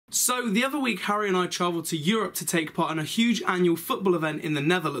So the other week Harry and I travelled to Europe to take part in a huge annual football event in the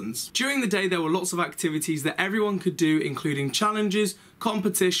Netherlands. During the day there were lots of activities that everyone could do, including challenges,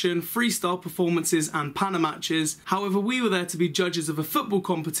 competition, freestyle performances and panna matches. However, we were there to be judges of a football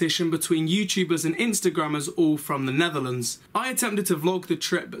competition between YouTubers and Instagrammers, all from the Netherlands. I attempted to vlog the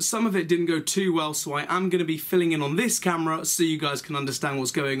trip, but some of it didn't go too well, so I am going to be filling in on this camera so you guys can understand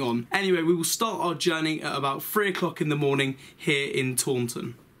what's going on. Anyway, we will start our journey at about 3 o'clock in the morning here in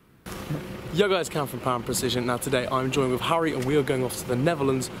Taunton. Yo guys, Cam from Power and Precision. Now today I'm joined with Harry and we are going off to the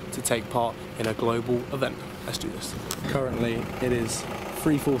Netherlands to take part in a global event. Let's do this. Currently it is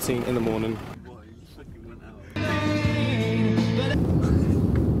 3:14 in the morning.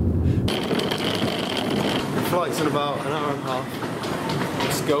 The flight's in about an hour and a half.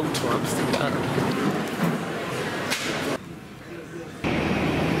 Let's go to Amsterdam.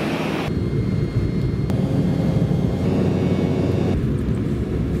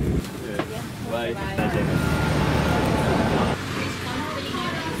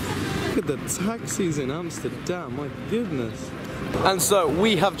 Look at the taxis in Amsterdam, my goodness. And so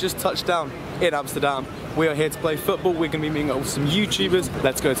we have just touched down in Amsterdam. We are here to play football. We're going to be meeting up with some YouTubers.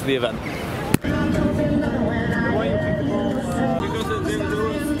 Let's go to the event. Why you pick the ball? Because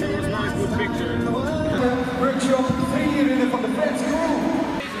there was nice good picture. Workshop 3 hierin van de fans.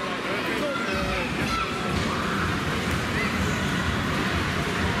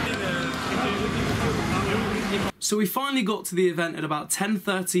 So we finally got to the event at about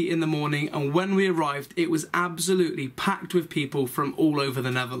 10:30 in the morning, and when we arrived it was absolutely packed with people from all over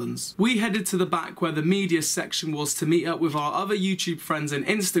the Netherlands. We headed to the back where the media section was to meet up with our other YouTube friends and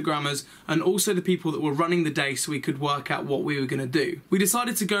Instagrammers, and also the people that were running the day, so we could work out what we were going to do. We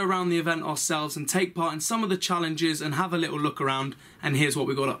decided to go around the event ourselves and take part in some of the challenges and have a little look around, and here's what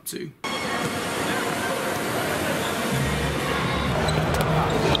we got up to.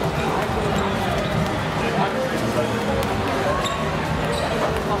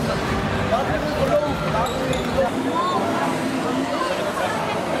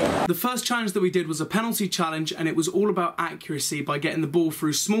 The first challenge that we did was a penalty challenge, and it was all about accuracy by getting the ball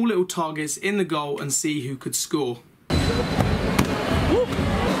through small little targets in the goal and see who could score.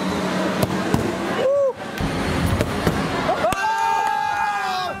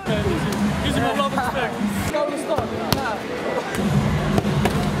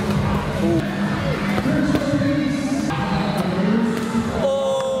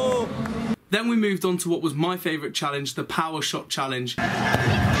 Then we moved on to what was my favourite challenge, the power shot challenge.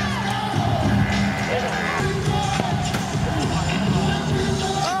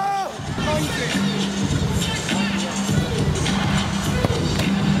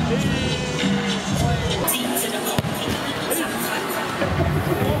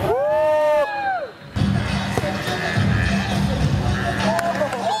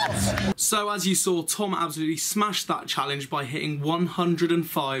 So as you saw, Tom absolutely smashed that challenge by hitting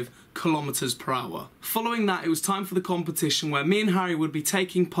 105 kilometers per hour. Following that, it was time for the competition where me and Harry would be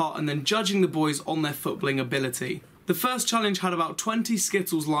taking part and then judging the boys on their footballing ability. The first challenge had about 20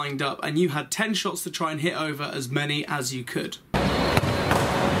 skittles lined up, and you had 10 shots to try and hit over as many as you could.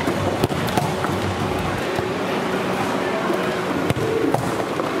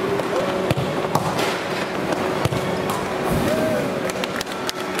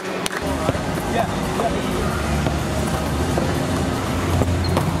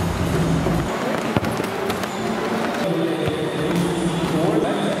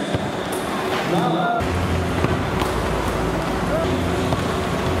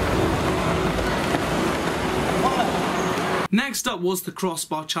 Next up was the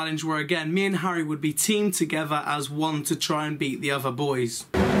crossbar challenge, where again me and Harry would be teamed together as one to try and beat the other boys.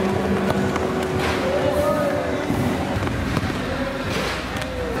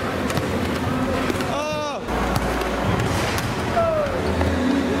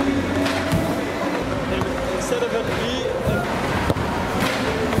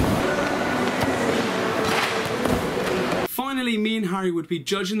 Finally, me and Harry would be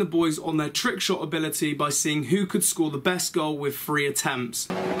judging the boys on their trick shot ability by seeing who could score the best goal with 3 attempts.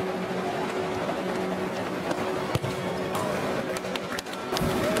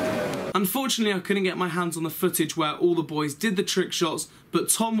 Unfortunately, I couldn't get my hands on the footage where all the boys did the trick shots, but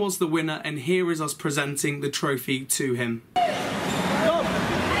Tom was the winner, and here is us presenting the trophy to him.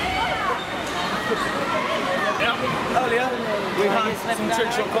 Earlier, we had some trick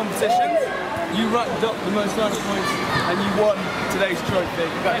shot competitions. You racked up the most nice points and you won today's trophy.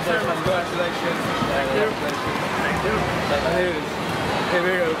 Congratulations. Congratulations. Thank you. Thank you. Here it is. Here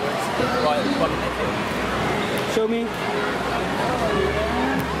we go, boys. Right, one. Show me.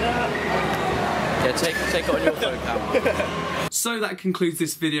 Yeah, take it on your phone camera. So that concludes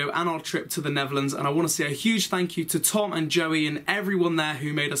this video and our trip to the Netherlands, and I want to say a huge thank you to Tom and Joey and everyone there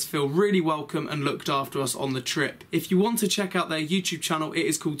who made us feel really welcome and looked after us on the trip. If you want to check out their YouTube channel, it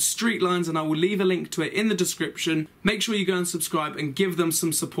is called Streetlines, and I will leave a link to it in the description. Make sure you go and subscribe and give them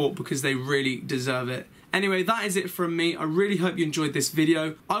some support because they really deserve it. Anyway, that is it from me. I really hope you enjoyed this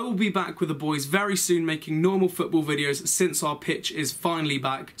video. I will be back with the boys very soon making normal football videos since our pitch is finally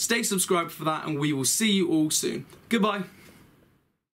back. Stay subscribed for that and we will see you all soon. Goodbye.